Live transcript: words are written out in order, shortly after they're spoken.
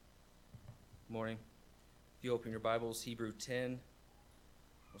Morning. If you open your Bibles, Hebrew 10,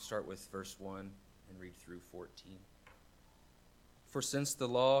 we'll start with verse 1 and read through 14. For since the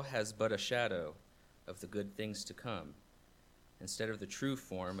law has but a shadow of the good things to come, instead of the true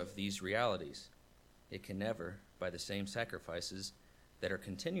form of these realities, it can never, by the same sacrifices that are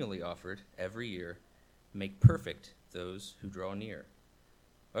continually offered every year, make perfect those who draw near.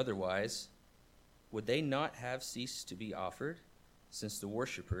 Otherwise, would they not have ceased to be offered, since the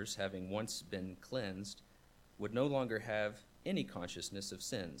worshippers, having once been cleansed, would no longer have any consciousness of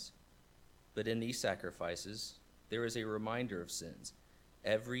sins? But in these sacrifices there is a reminder of sins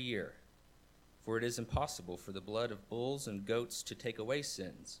every year, for it is impossible for the blood of bulls and goats to take away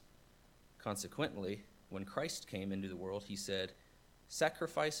sins. Consequently, when Christ came into the world, he said,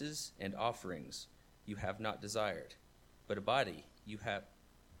 "Sacrifices and offerings you have not desired, but a body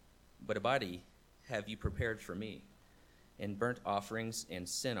have you prepared for me. In burnt offerings and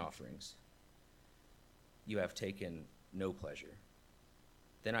sin offerings you have taken no pleasure."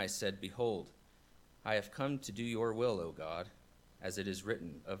 Then I said, "Behold, I have come to do your will, O God, as it is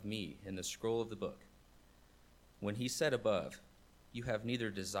written of me in the scroll of the book." When he said above, "You have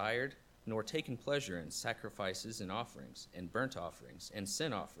neither desired nor taken pleasure in sacrifices and offerings, and burnt offerings and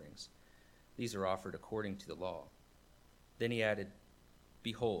sin offerings, these are offered according to the law." Then he added,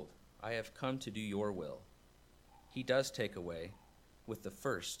 "Behold, I have come to do your will." He does take away with the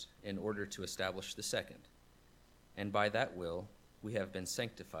first in order to establish the second. And by that will we have been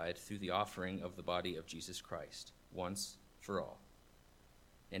sanctified through the offering of the body of Jesus Christ, once for all.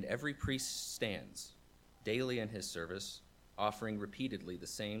 And every priest stands daily in his service, offering repeatedly the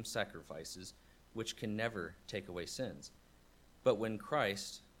same sacrifices, which can never take away sins. But when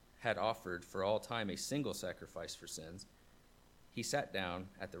Christ had offered for all time a single sacrifice for sins, he sat down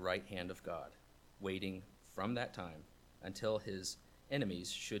at the right hand of God, waiting from that time until his enemies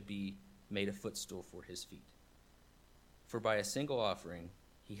should be made a footstool for his feet. For by a single offering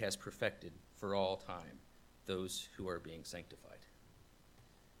he has perfected for all time those who are being sanctified.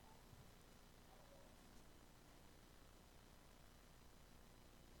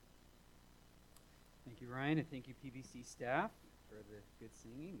 Thank you, Ryan, and thank you, PBC staff, for the good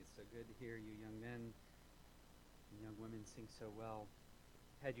singing. It's so good to hear you young men and young women sing so well.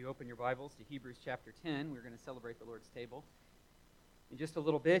 Had you open your Bibles to Hebrews chapter 10, we're going to celebrate the Lord's table in just a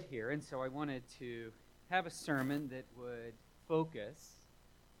little bit here, and so I wanted to have a sermon that would focus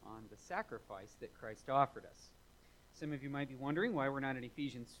on the sacrifice that Christ offered us. Some of you might be wondering why we're not in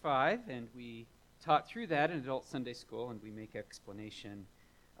Ephesians 5, and we taught through that in Adult Sunday School, and we make explanation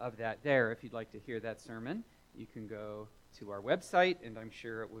of that there. If you'd like to hear that sermon, you can go to our website, and I'm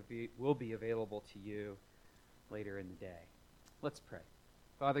sure it will be available to you later in the day. Let's pray.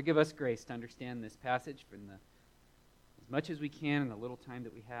 Father, give us grace to understand this passage as much as we can in the little time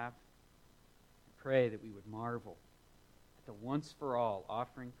that we have. I pray that we would marvel at the once-for-all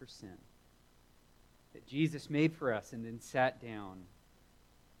offering for sin that Jesus made for us and then sat down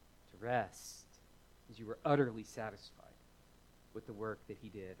to rest as you were utterly satisfied with the work that he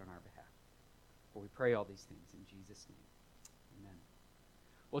did on our behalf. For we pray all these things in Jesus' name. Amen.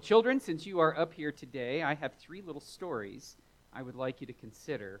 Well, children, since you are up here today, I have 3 little stories I would like you to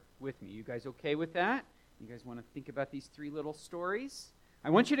consider with me. You guys okay with that? You guys want to think about these 3 little stories? I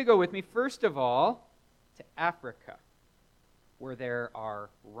want you to go with me, first of all, to Africa, where there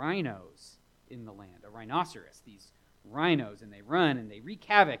are rhinos in the land, a rhinoceros, these rhinos, and they run and they wreak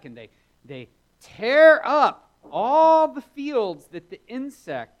havoc and they tear up all the fields that the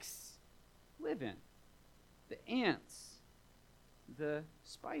insects live in. The ants, the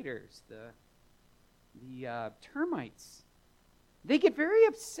spiders, the termites. They get very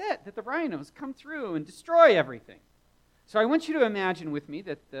upset that the rhinos come through and destroy everything. So I want you to imagine with me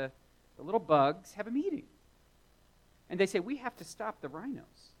that the little bugs have a meeting. And they say, we have to stop the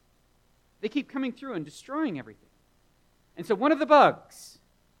rhinos. They keep coming through and destroying everything. And so one of the bugs,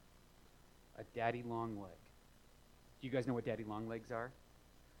 a daddy longleg. Do you guys know what daddy longlegs are?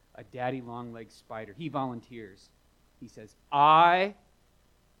 A daddy longleg spider. He volunteers. He says, I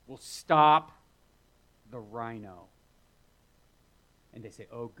will stop the rhino. And they say,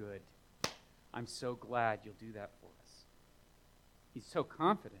 oh, good. I'm so glad you'll do that for us. He's so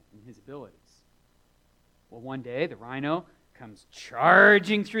confident in his abilities. Well, one day, the rhino comes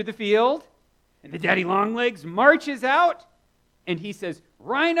charging through the field, and the daddy longlegs marches out, and he says,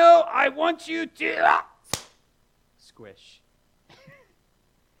 Rhino, I want you to... Squish.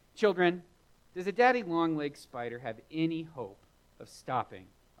 Children, does a daddy longleg spider have any hope of stopping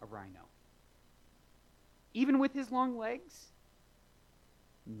a rhino? Even with his long legs?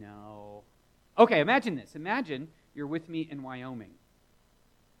 No. Okay, imagine this. Imagine you're with me in Wyoming.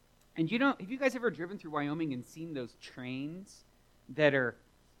 And have you guys ever driven through Wyoming and seen those trains that are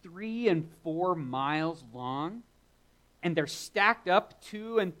 3 and 4 miles long? And they're stacked up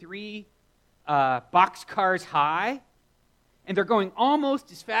 2 and 3 boxcars high? And they're going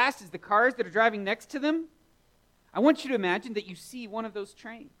almost as fast as the cars that are driving next to them? I want you to imagine that you see one of those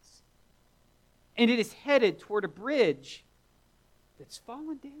trains. And it is headed toward a bridge that's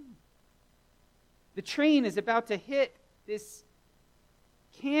fallen down. The train is about to hit this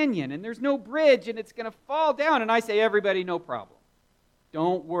canyon, and there's no bridge, and it's going to fall down. And I say, everybody, no problem.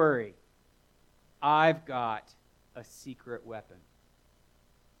 Don't worry. I've got a secret weapon.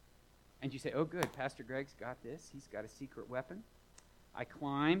 And you say, oh, good, Pastor Greg's got this. He's got a secret weapon. I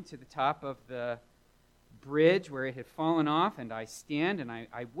climb to the top of the bridge where it had fallen off, and I stand and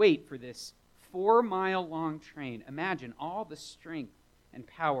I wait for this 4-mile-long train. Imagine all the strength and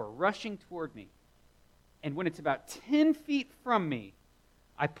power rushing toward me. And when it's about 10 feet from me,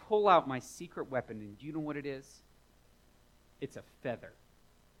 I pull out my secret weapon, and do you know what it is? It's a feather.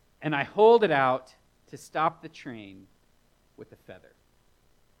 And I hold it out to stop the train with a feather.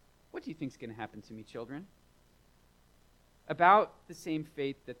 What do you think is going to happen to me, children? About the same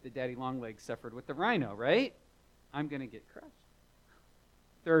fate that the daddy longlegs suffered with the rhino, right? I'm going to get crushed.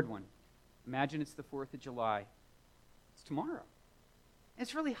 Third one. Imagine it's the 4th of July. It's tomorrow. And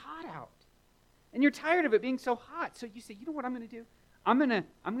it's really hot out. And you're tired of it being so hot. So you say, you know what I'm going to do? I'm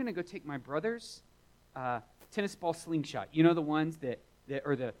going to go take my brother's tennis ball slingshot. You know the ones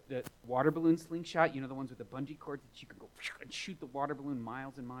or the water balloon slingshot? You know the ones with the bungee cords that you can go and shoot the water balloon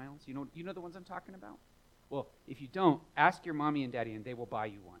miles and miles? You know the ones I'm talking about? Well, if you don't, ask your mommy and daddy and they will buy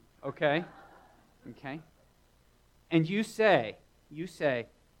you one. Okay? Okay? And you say,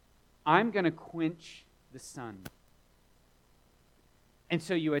 I'm going to quench the sun. And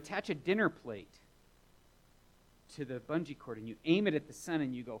so you attach a dinner plate to the bungee cord and you aim it at the sun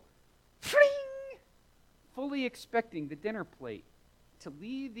and you go, fling, fully expecting the dinner plate to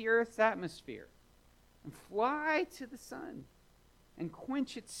leave the Earth's atmosphere and fly to the sun and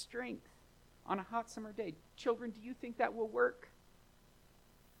quench its strength on a hot summer day. Children, do you think that will work?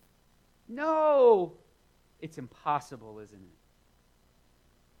 No! It's impossible, isn't it?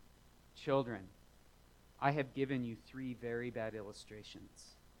 Children, I have given you 3 very bad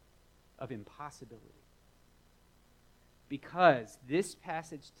illustrations of impossibility. Because this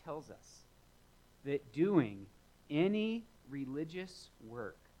passage tells us that doing any religious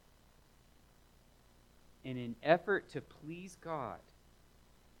work in an effort to please God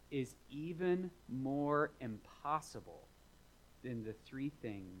is even more impossible than the 3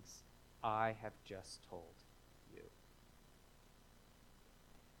 things I have just told you.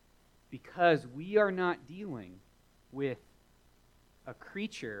 Because we are not dealing with a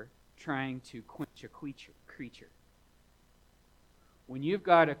creature trying to quench a creature. When you've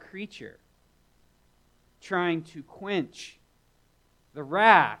got a creature trying to quench the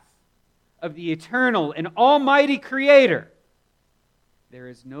wrath of the eternal and almighty Creator, there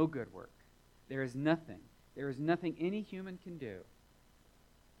is no good work. There is nothing any human can do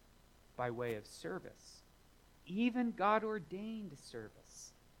by way of service, even God-ordained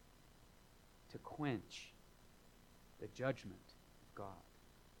service, to quench the judgment of God.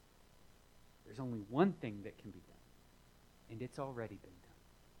 There's only one thing that can be done, and it's already been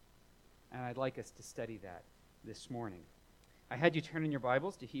done. And I'd like us to study that this morning. I had you turn in your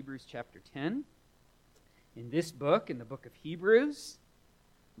Bibles to Hebrews chapter 10. In this book, in the book of Hebrews,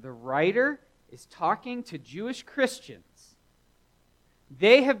 the writer is talking to Jewish Christians.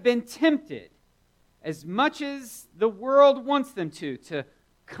 They have been tempted, as much as the world wants them to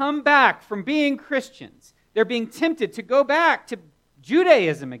come back from being Christians. They're being tempted to go back to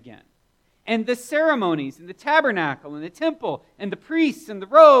Judaism again. And the ceremonies, and the tabernacle, and the temple, and the priests, and the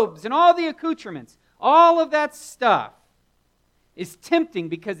robes, and all the accoutrements, all of that stuff is tempting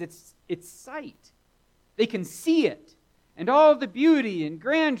because it's sight. They can see it. And all the beauty and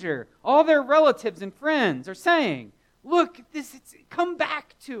grandeur, all their relatives and friends are saying, look at this, come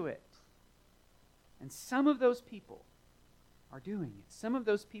back to it. And some of those people are doing it. Some of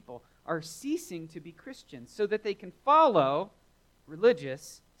those people are ceasing to be Christians so that they can follow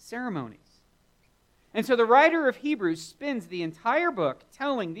religious ceremonies. And so the writer of Hebrews spends the entire book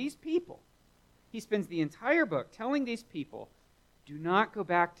telling these people, do not go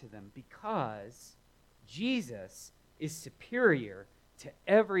back to them because Jesus is superior to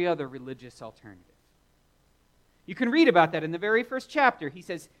every other religious alternative. You can read about that in the very first chapter. He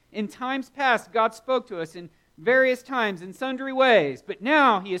says, in times past, God spoke to us in various times in sundry ways, but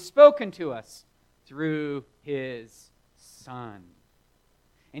now He has spoken to us through His Son.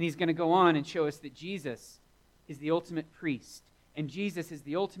 And he's going to go on and show us that Jesus is the ultimate priest, And Jesus is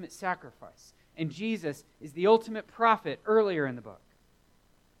the ultimate sacrifice. And Jesus is the ultimate prophet earlier in the book.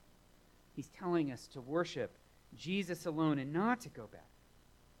 He's telling us to worship Jesus alone and not to go back.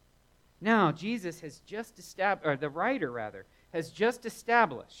 Now, Jesus has just established, or the writer rather, has just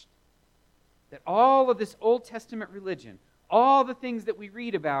established that all of this Old Testament religion, all the things that we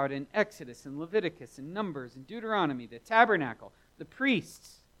read about in Exodus and Leviticus and Numbers and Deuteronomy, the tabernacle, the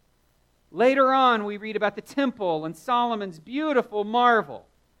priests. Later on, we read about the temple and Solomon's beautiful marvel.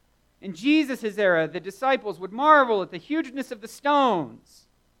 In Jesus' era, the disciples would marvel at the hugeness of the stones.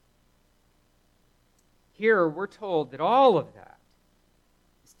 Here, we're told that all of that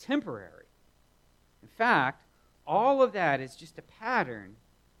is temporary. In fact, all of that is just a pattern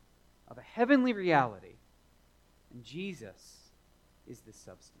of a heavenly reality, and Jesus is the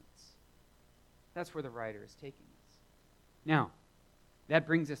substance. That's where the writer is taking us. Now, that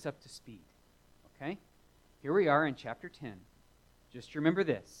brings us up to speed, okay? Here we are in chapter 10. Just remember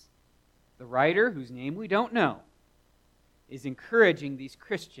this. The writer, whose name we don't know, is encouraging these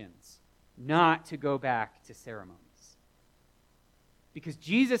Christians not to go back to ceremonies. Because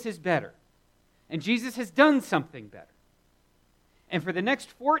Jesus is better, and Jesus has done something better. And for the next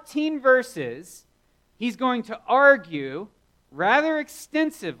 14 verses, he's going to argue rather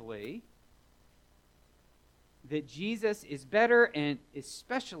extensively that Jesus is better, and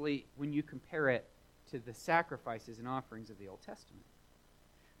especially when you compare it to the sacrifices and offerings of the Old Testament.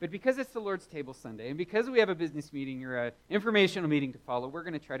 But because it's the Lord's Table Sunday, and because we have a business meeting or an informational meeting to follow, we're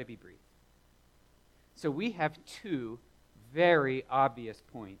going to try to be brief. So we have two very obvious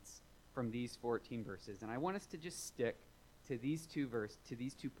points from these 14 verses, and I want us to just stick to these two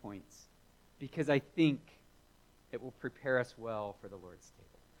points, because I think it will prepare us well for the Lord's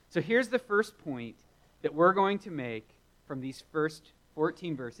table. So here's the first point that we're going to make from these first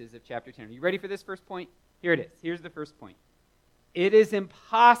 14 verses of chapter 10. Are you ready for this first point? Here it is. Here's the first point. It is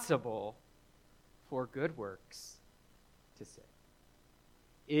impossible for good works to save.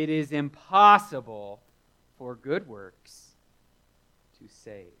 It is impossible for good works to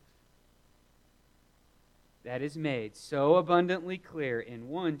save. That is made so abundantly clear in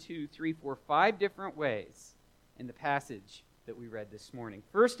 5 different ways in the passage that we read this morning.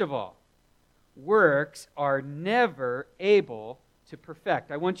 First of all, works are never able to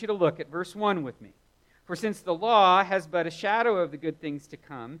perfect. I want you to look at verse 1 with me. For since the law has but a shadow of the good things to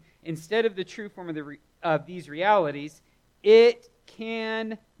come, instead of the true form of these realities, it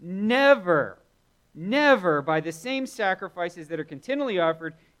can never, by the same sacrifices that are continually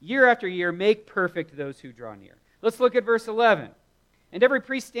offered year after year, make perfect those who draw near. Let's look at verse 11. And every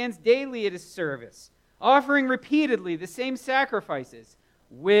priest stands daily at his service, offering repeatedly the same sacrifices,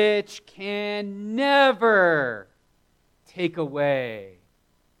 which can never take away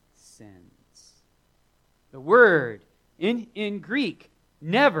sins. The word in Greek,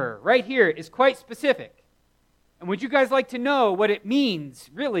 never, right here, is quite specific. And would you guys like to know what it means,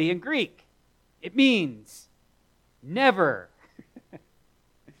 really, in Greek? It means never.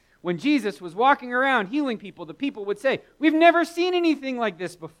 When Jesus was walking around healing people, the people would say, "We've never seen anything like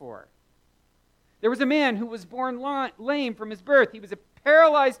this before." There was a man who was born lame from his birth. He was a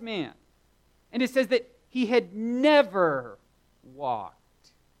paralyzed man. And it says that he had never walked.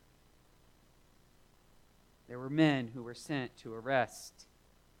 There were men who were sent to arrest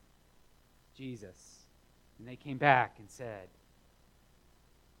Jesus. And they came back and said,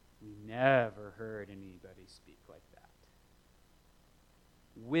 "We never heard anybody speak like that."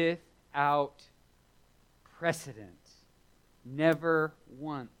 Without precedent. Never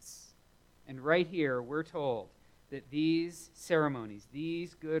once. And right here, we're told that these ceremonies,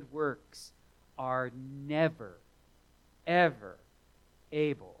 these good works, are never, ever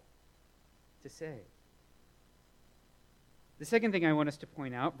able to save. The second thing I want us to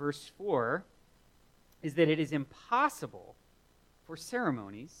point out, verse 4, is that it is impossible for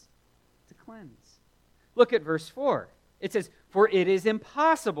ceremonies to cleanse. Look at verse 4. It says, "For it is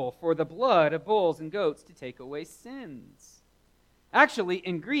impossible for the blood of bulls and goats to take away sins." Actually,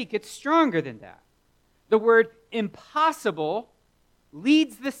 in Greek, it's stronger than that. The word impossible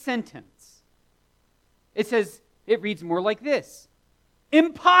leads the sentence. It reads more like this: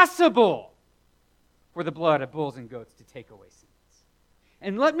 impossible for the blood of bulls and goats to take away sins.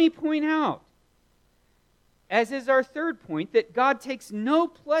 And let me point out, as is our third point, that God takes no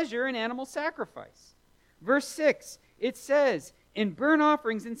pleasure in animal sacrifice. Verse 6, it says, "In burnt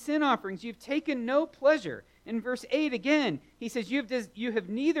offerings and sin offerings you've taken no pleasure." In verse 8 again, he says, "You have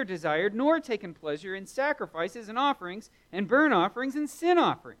neither desired nor taken pleasure in sacrifices and offerings and burnt offerings and sin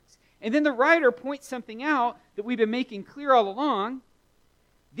offerings." And then the writer points something out that we've been making clear all along.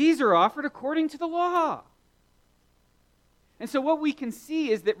 These are offered according to the law. And so what we can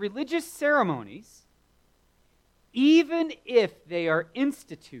see is that religious ceremonies, even if they are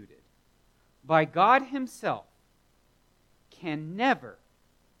instituted by God himself, can never,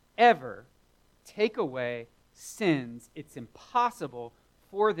 ever take away sins. It's impossible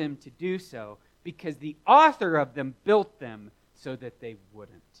for them to do so because the author of them built them so that they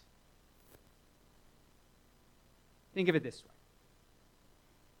wouldn't. Think of it this way.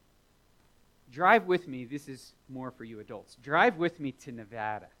 Drive with me. This is more for you adults. Drive with me to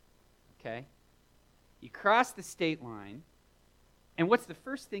Nevada, okay? You cross the state line, and what's the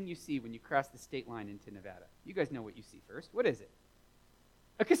first thing you see when you cross the state line into Nevada? You guys know what you see first. What is it?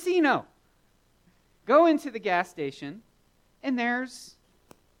 A casino. Go into the gas station, and there's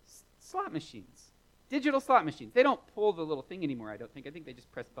slot machines, digital slot machines. They don't pull the little thing anymore, I don't think. I think they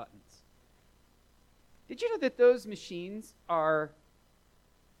just press buttons. Did you know that those machines are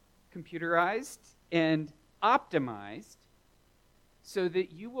computerized and optimized so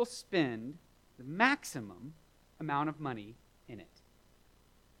that you will spend the maximum amount of money in it?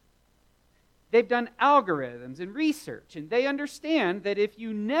 They've done algorithms and research, and they understand that if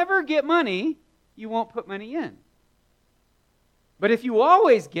you never get money, you won't put money in. But if you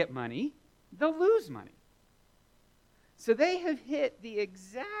always get money, they'll lose money. So they have hit the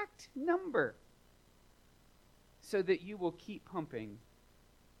exact number so that you will keep pumping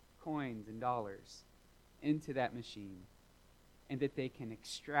coins and dollars into that machine and that they can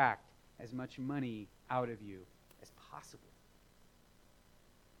extract as much money out of you as possible.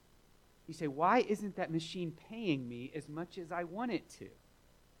 You say, why isn't that machine paying me as much as I want it to?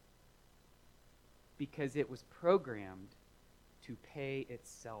 Because it was programmed to pay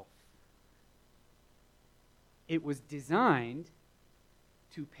itself. It was designed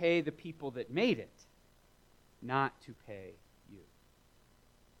to pay the people that made it, not to pay you.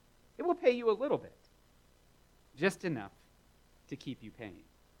 It will pay you a little bit, just enough to keep you paying.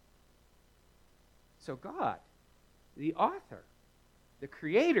 So God, the author, the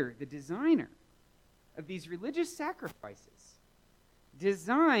creator, the designer of these religious sacrifices,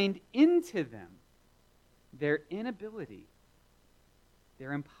 designed into them their inability,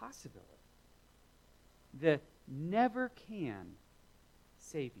 their impossibility, the never can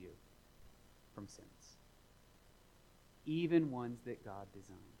save you from sins, even ones that God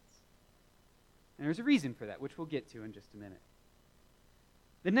designs. And there's a reason for that, which we'll get to in just a minute.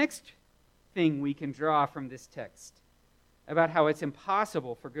 The next thing we can draw from this text about how it's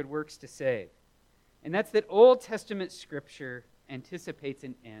impossible for good works to save, and that's that Old Testament Scripture anticipates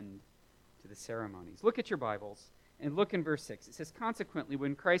an end to the ceremonies. Look at your Bibles and look in verse 6. It says, consequently,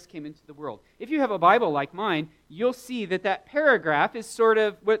 when Christ came into the world. If you have a Bible like mine, you'll see that that paragraph is sort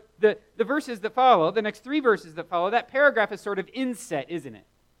of, what the verses that follow, the next three verses that follow, that paragraph is sort of inset, isn't it?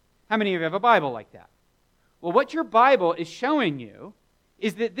 How many of you have a Bible like that? Well, what your Bible is showing you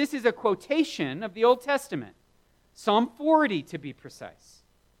is that this is a quotation of the Old Testament. Psalm 40, to be precise.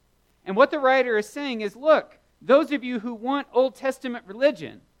 And what the writer is saying is, look, those of you who want Old Testament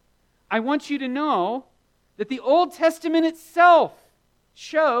religion, I want you to know that the Old Testament itself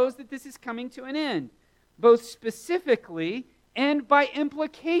shows that this is coming to an end, both specifically and by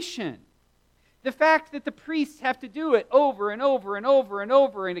implication. The fact that the priests have to do it over and over and over and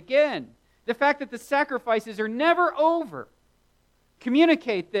over and again, the fact that the sacrifices are never over,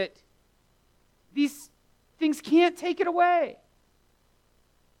 communicate that these things can't take it away.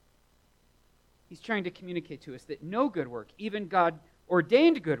 He's trying to communicate to us that no good work, even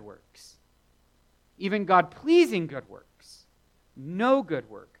God-ordained good works, even God-pleasing good works, no good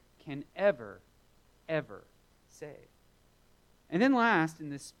work can ever, ever save. And then last in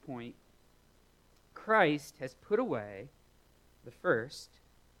this point, Christ has put away the first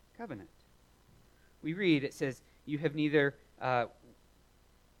covenant. We read, it says, you have neither...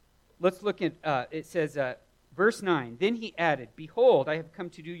 let's look at, it says, verse 9, then he added, behold, I have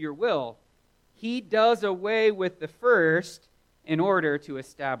come to do your will. He does away with the first in order to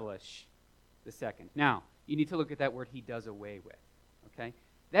establish the second. Now, you need to look at that word, he does away with. Okay?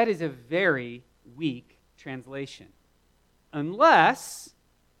 That is a very weak translation. Unless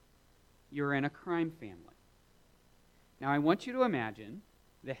you're in a crime family. Now, I want you to imagine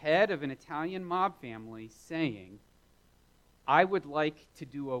the head of an Italian mob family saying, I would like to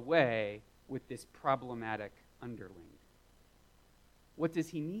do away with this problematic underling. What does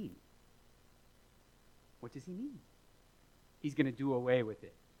he mean? What does he mean? He's going to do away with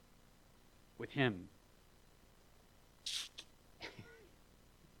it. With him.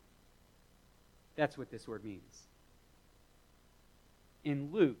 That's what this word means.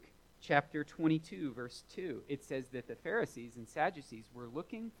 In Luke chapter 22, verse 2, it says that the Pharisees and Sadducees were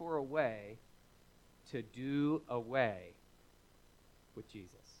looking for a way to do away with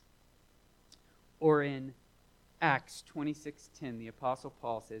Jesus. Or in Acts 26:10, the Apostle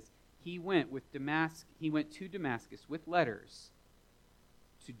Paul says, he went to Damascus with letters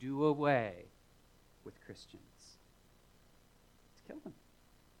to do away with Christians. To kill them.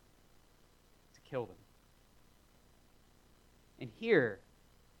 To kill them. And here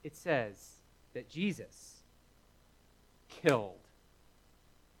it says that Jesus killed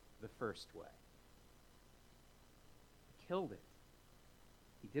the first way. He killed it.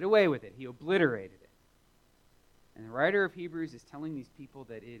 He did away with it. He obliterated it. And the writer of Hebrews is telling these people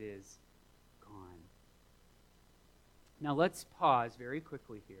that it is gone. Now let's pause very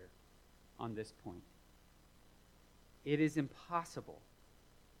quickly here on this point. It is impossible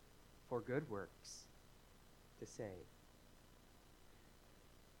for good works to save.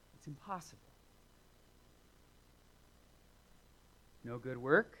 It's impossible. No good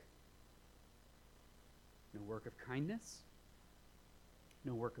work, no work of kindness,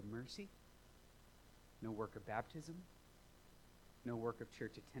 no work of mercy, no work of baptism, no work of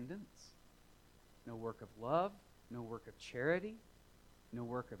church attendance, no work of love, no work of charity, no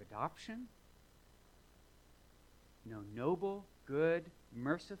work of adoption, no noble, good,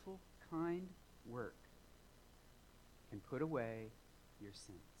 merciful, kind work can put away your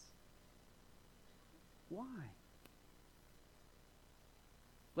sins. Why?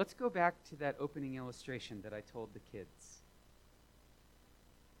 Let's go back to that opening illustration that I told the kids.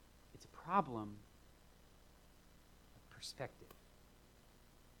 It's a problem of perspective.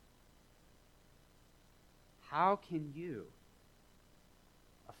 How can you,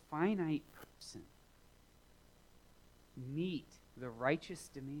 a finite person, meet the righteous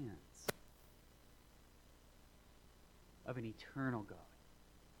demands of an eternal God?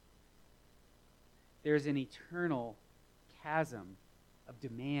 There's an eternal chasm of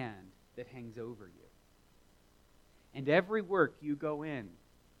demand that hangs over you. And every work you go in,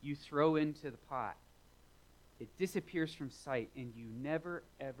 you throw into the pot. It disappears from sight, and you never,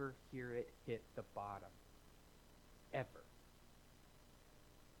 ever hear it hit the bottom. Ever.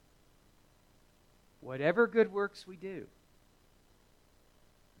 Whatever good works we do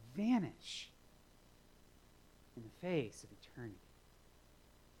vanish in the face of eternity.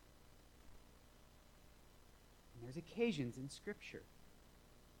 And there's occasions in Scripture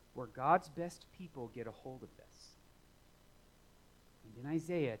where God's best people get a hold of this. And in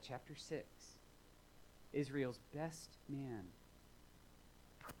Isaiah chapter 6, Israel's best man,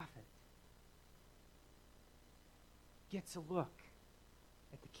 prophet, gets a look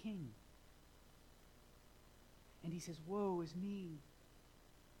at the king. And he says, "Woe is me.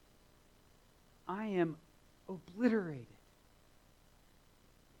 I am obliterated,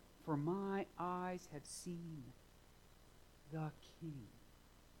 for my eyes have seen the King."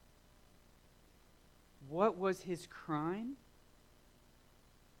 What was his crime?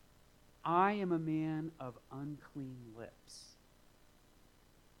 I am a man of unclean lips.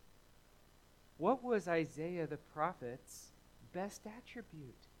 What was Isaiah the prophet's best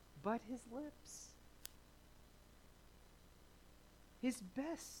attribute but his lips? His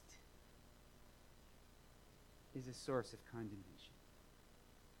best is a source of condemnation.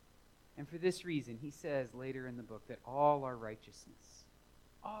 And for this reason, he says later in the book that all our righteousness,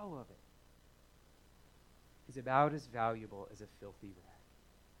 all of it, is about as valuable as a filthy rag.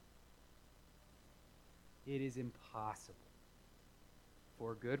 It is impossible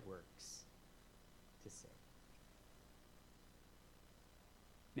for good works to save.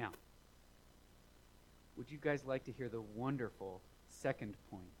 Now, would you guys like to hear the wonderful second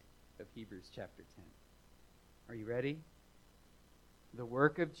point of Hebrews chapter 10? Are you ready? The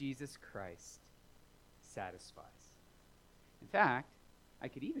work of Jesus Christ satisfies. In fact, I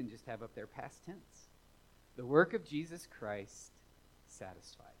could even just have up there past tense. The work of Jesus Christ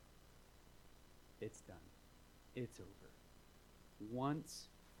satisfied. It's done. It's over. Once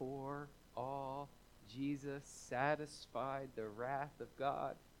for all, Jesus satisfied the wrath of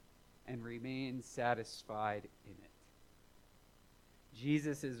God and remains satisfied in it.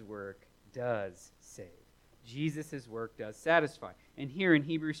 Jesus' work does save. Jesus' work does satisfy. And here in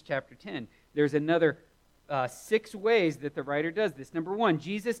Hebrews chapter 10, there's another 6 ways that the writer does this. Number 1,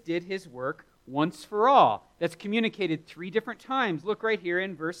 Jesus did his work once for all. That's communicated 3 different times. Look right here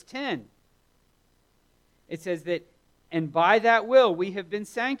in verse 10. It says that, and by that will we have been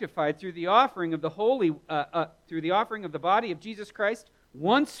sanctified through the offering of the through the offering of the body of Jesus Christ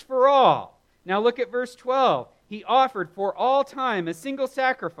once for all. Now look at verse 12. He offered for all time a single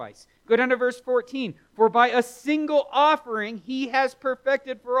sacrifice. Go down to verse 14. For by a single offering he has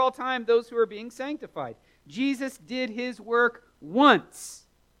perfected for all time those who are being sanctified. Jesus did his work once.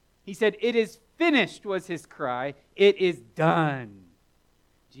 He said, "It is finished," was his cry. It is done.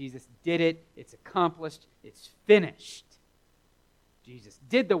 Jesus did it. It's accomplished. It's finished. Jesus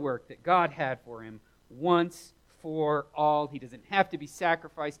did the work that God had for him once for all. He doesn't have to be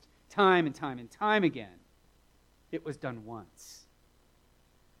sacrificed time and time and time again. It was done once.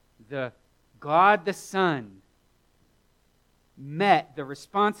 The God the Son met the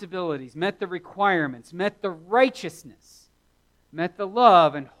responsibilities, met the requirements, met the righteousness, met the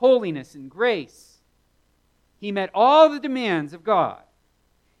love and holiness and grace. He met all the demands of God.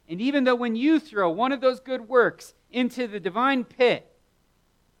 And even though when you throw one of those good works into the divine pit,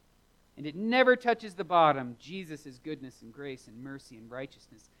 and it never touches the bottom, Jesus' goodness and grace and mercy and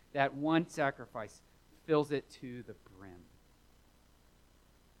righteousness, that one sacrifice fills it to the brim.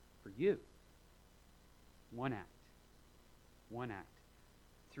 For you. One act. One act.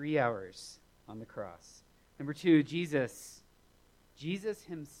 3 hours on the cross. Number 2, Jesus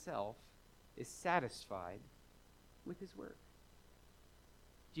himself is satisfied with his work.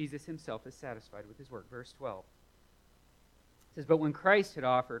 Jesus himself is satisfied with his work. Verse 12. It says, "But when Christ had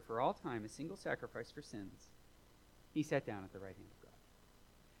offered for all time a single sacrifice for sins, he sat down at the right hand of God."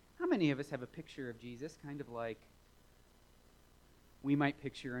 How many of us have a picture of Jesus kind of like we might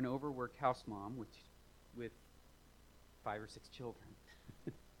picture an overworked house mom with 5 or 6 children?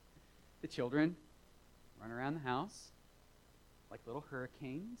 The children run around the house like little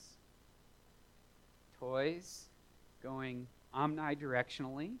hurricanes, toys going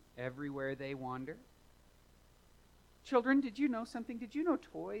omnidirectionally everywhere they wander. Children, did you know something? Did you know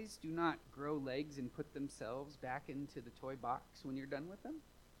toys do not grow legs and put themselves back into the toy box when you're done with them?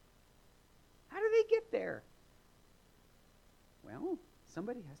 How do they get there? Well,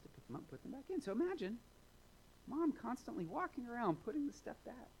 somebody has to pick them up and put them back in. So imagine mom constantly walking around putting the stuff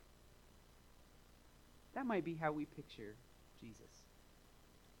back. That might be how we picture Jesus.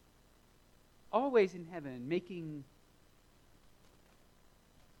 Always in heaven, making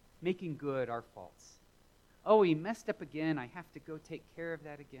good our faults. Oh, he messed up again. I have to go take care of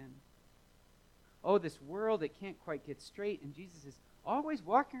that again. Oh, this world, it can't quite get straight. And Jesus is always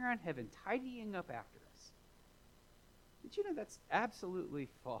walking around heaven, tidying up after us. Did you know that's absolutely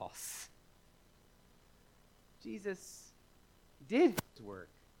false? Jesus did his work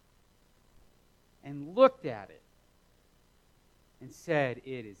and looked at it and said,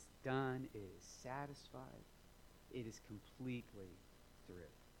 "It is done, it is satisfied, it is completely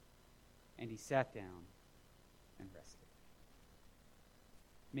through." And he sat down and rested.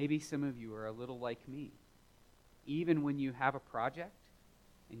 Maybe some of you are a little like me. Even when you have a project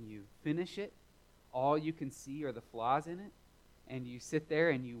and you finish it, all you can see are the flaws in it, and you sit there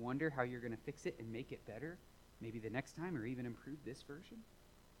and you wonder how you're going to fix it and make it better, maybe the next time, or even improve this version.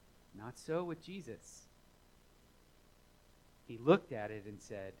 Not so with Jesus. He looked at it and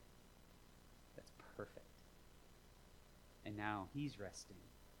said, "That's perfect." And now he's resting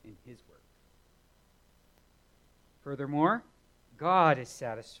in his work. Furthermore, God is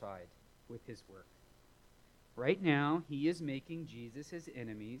satisfied with his work. Right now, he is making Jesus'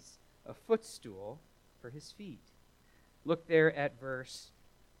 enemies a footstool for his feet. Look there at verse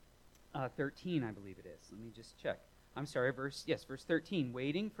 13, I believe it is. Let me just check. I'm sorry, verse 13.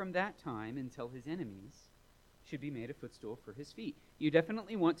 "Waiting from that time until his enemies should be made a footstool for his feet." You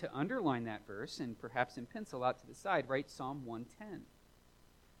definitely want to underline that verse and perhaps in pencil out to the side, write Psalm 110.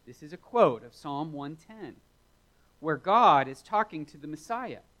 This is a quote of Psalm 110, where God is talking to the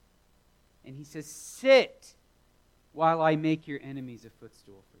Messiah. And he says, "Sit while I make your enemies a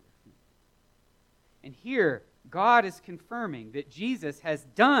footstool for your feet." And here, God is confirming that Jesus has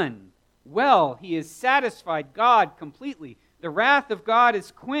done well. He has satisfied God completely. The wrath of God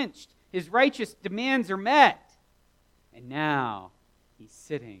is quenched. His righteous demands are met. And now, he's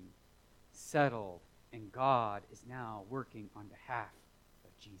sitting, settled, and God is now working on behalf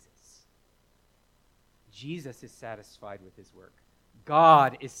of Jesus. Jesus is satisfied with his work.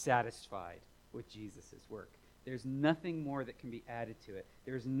 God is satisfied with Jesus' work. There's nothing more that can be added to it.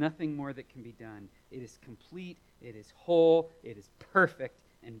 There's nothing more that can be done. It is complete, it is whole, it is perfect,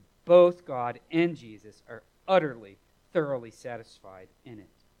 and both God and Jesus are utterly, thoroughly satisfied in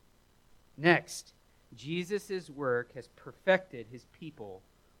it. Next, Jesus' work has perfected his people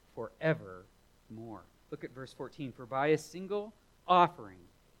forevermore. Look at verse 14. "For by a single offering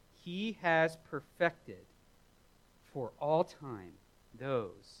he has perfected for all time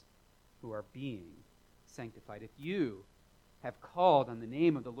those who are being sanctified." If you have called on the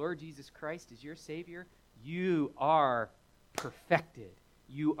name of the Lord Jesus Christ as your Savior, you are perfected.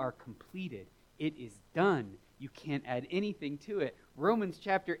 You are completed. It is done. You can't add anything to it. Romans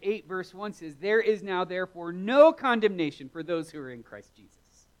chapter 8, verse 1 says, "There is now therefore no condemnation for those who are in Christ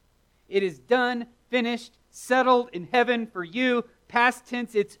Jesus." It is done, finished, settled in heaven for you, Past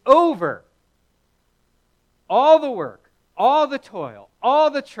tense, it's over. All the work, all the toil,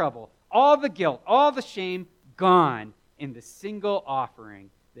 all the trouble, all the guilt, all the shame, gone in the single offering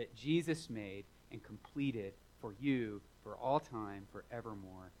that Jesus made and completed for you for all time,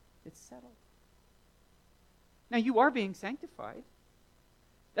 forevermore. It's settled. Now, you are being sanctified.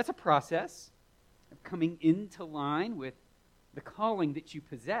 That's a process of coming into line with the calling that you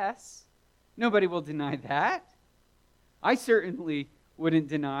possess. Nobody will deny that. I certainly wouldn't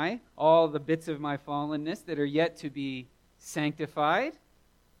deny all the bits of my fallenness that are yet to be sanctified.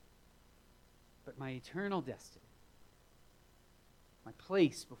 But my eternal destiny, my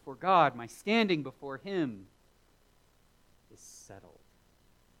place before God, my standing before Him, is settled.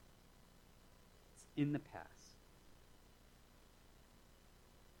 It's in the past.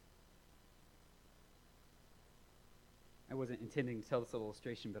 I wasn't intending to tell this little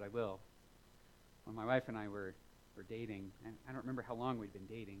illustration, but I will. When my wife and I were dating, and I don't remember how long we'd been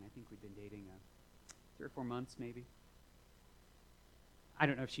dating. I think we'd been dating 3 or 4 months, maybe. I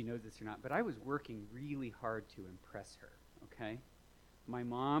don't know if she knows this or not, but I was working really hard to impress her, okay? My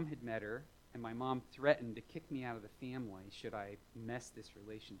mom had met her, and my mom threatened to kick me out of the family should I mess this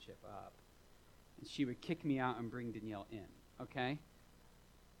relationship up. And she would kick me out and bring Danielle in, okay?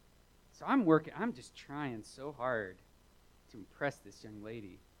 So I'm just trying so hard to impress this young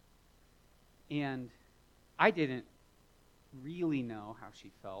lady. And I didn't really know how she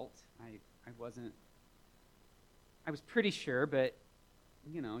felt. I was pretty sure, but,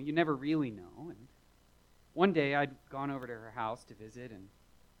 you know, you never really know. And one day I'd gone over to her house to visit, and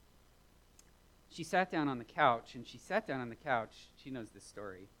she sat down on the couch, she knows this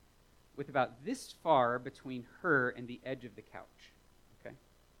story, with about this far between her and the edge of the couch, okay?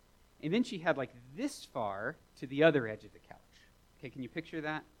 And then she had like this far to the other edge of the couch. Okay, can you picture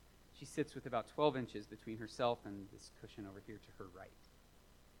that? She sits with about 12 inches between herself and this cushion over here to her right.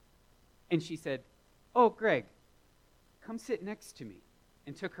 And she said, "Oh, Greg, come sit next to me,"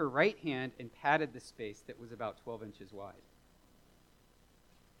 and took her right hand and patted the space that was about 12 inches wide.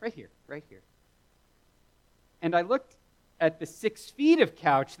 Right here, right here. And I looked at the 6 feet of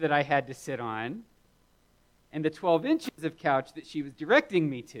couch that I had to sit on and the 12 inches of couch that she was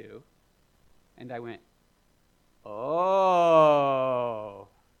directing me to, and I went, "Oh,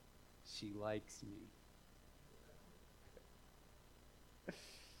 she likes me."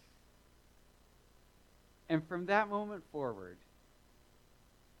 And from that moment forward,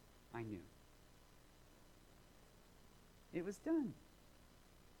 I knew. It was done.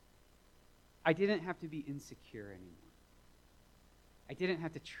 I didn't have to be insecure anymore. I didn't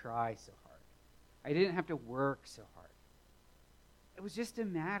have to try so hard. I didn't have to work so hard. It was just a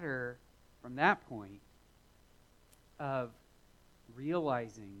matter, from that point, of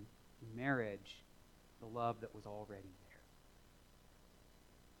realizing in marriage the love that was already there.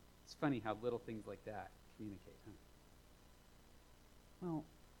 It's funny how little things like that communicate, huh? Well,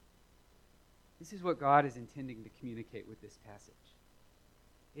 this is what God is intending to communicate with this passage.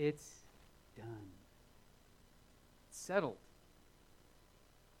 It's done. It's settled.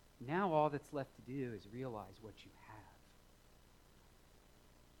 Now all that's left to do is realize what you have.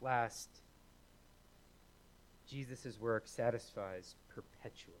 Last, Jesus' work satisfies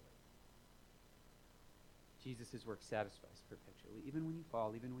perpetually. Jesus' work satisfies perpetually, even when you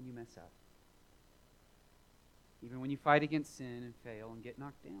fall, even when you mess up. Even when you fight against sin and fail and get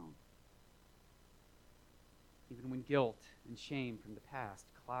knocked down. Even when guilt and shame from the past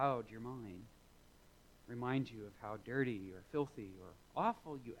cloud your mind, remind you of how dirty or filthy or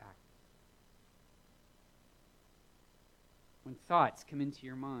awful you acted. When thoughts come into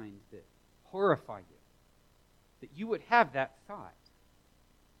your mind that horrify you, that you would have that thought.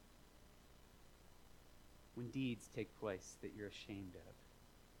 When deeds take place that you're ashamed of.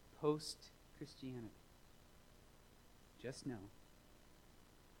 Post-Christianity. Just know,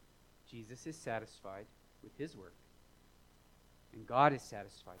 Jesus is satisfied with His work, and God is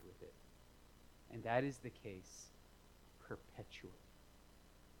satisfied with it. And that is the case perpetually.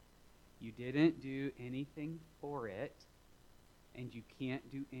 You didn't do anything for it, and you can't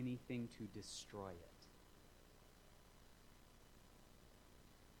do anything to destroy it.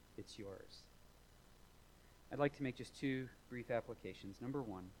 It's yours. I'd like to make just 2 brief applications. Number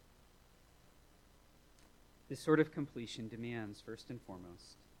 1, this sort of completion demands, first and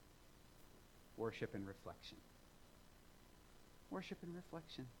foremost, worship and reflection. Worship and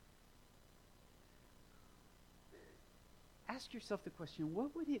reflection. Ask yourself the question,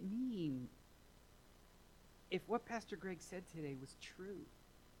 what would it mean if what Pastor Greg said today was true?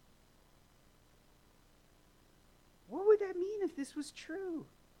 What would that mean if this was true?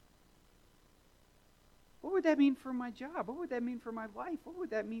 What would that mean for my job? What would that mean for my life? What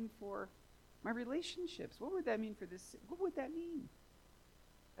would that mean for my relationships? What would that mean for this? What would that mean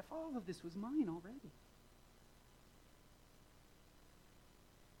if all of this was mine already?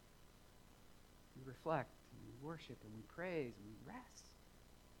 We reflect, and we worship, and we praise, and we rest.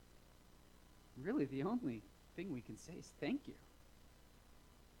 Really, the only thing we can say is thank you.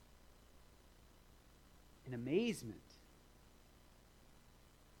 In amazement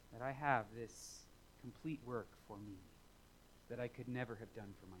that I have this complete work for me that I could never have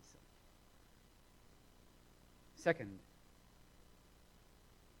done for myself. Second,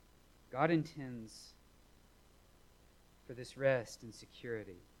 God intends for this rest and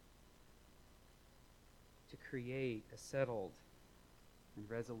security to create a settled and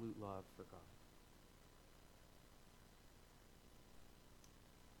resolute love for God.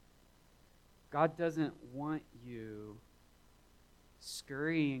 God doesn't want you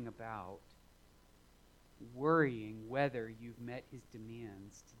scurrying about, worrying whether you've met his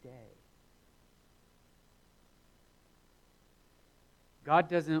demands today. God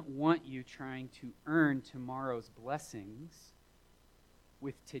doesn't want you trying to earn tomorrow's blessings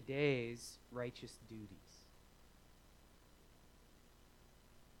with today's righteous duties.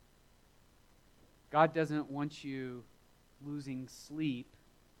 God doesn't want you losing sleep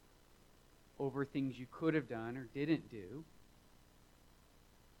over things you could have done or didn't do,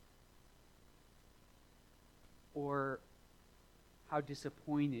 or how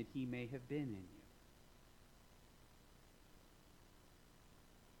disappointed he may have been in you.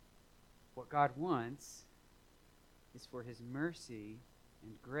 What God wants is for his mercy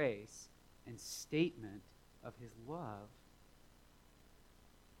and grace and statement of his love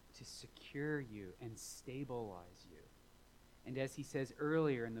to secure you and stabilize you. And as he says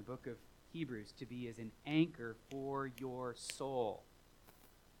earlier in the book of Hebrews, to be as an anchor for your soul.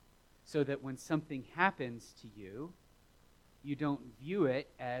 So that when something happens to you, you don't view it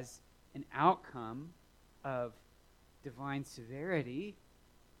as an outcome of divine severity,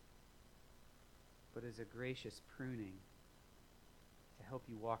 but as a gracious pruning to help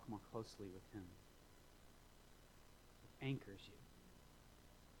you walk more closely with him. It anchors you.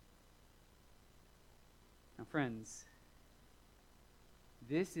 Now, friends,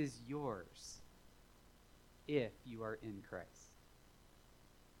 this is yours if you are in Christ.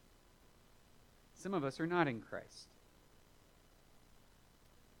 Some of us are not in Christ.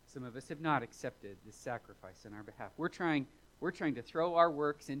 Some of us have not accepted this sacrifice on our behalf. We're trying to throw our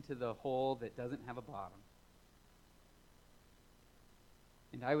works into the hole that doesn't have a bottom.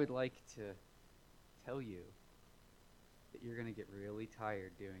 And I would like to tell you that you're going to get really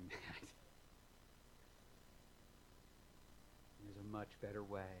tired doing that. There's a much better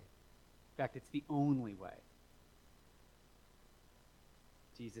way. In fact, it's the only way.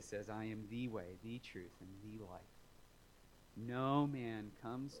 Jesus says, I am the way, the truth, and the life. No man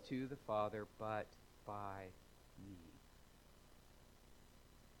comes to the Father but by me.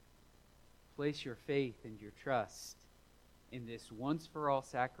 Place your faith and your trust in this once-for-all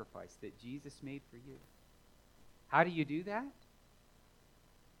sacrifice that Jesus made for you. How do you do that?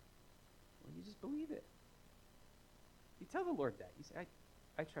 Well, you just believe it. You tell the Lord that. You say,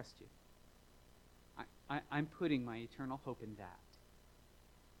 I trust you. I'm putting my eternal hope in that.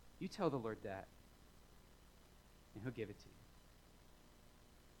 You tell the Lord that, and he'll give it to you.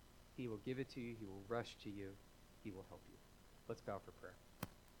 He will give it to you. He will rush to you. He will help you. Let's bow for prayer.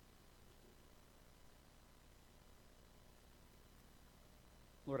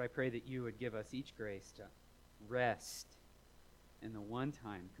 Lord, I pray that you would give us each grace to rest in the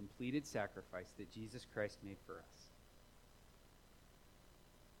one-time completed sacrifice that Jesus Christ made for us.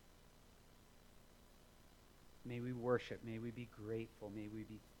 May we worship, may we be grateful, may we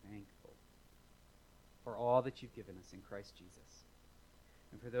be thankful for all that you've given us in Christ Jesus.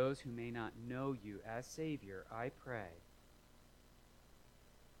 And for those who may not know you as Savior, I pray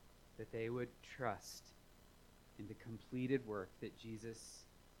that they would trust in the completed work that Jesus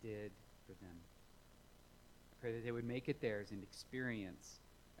did for them. I pray that they would make it theirs and experience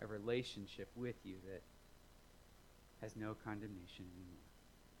a relationship with you that has no condemnation anymore.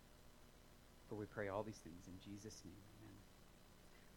 For we pray all these things in Jesus' name. Amen.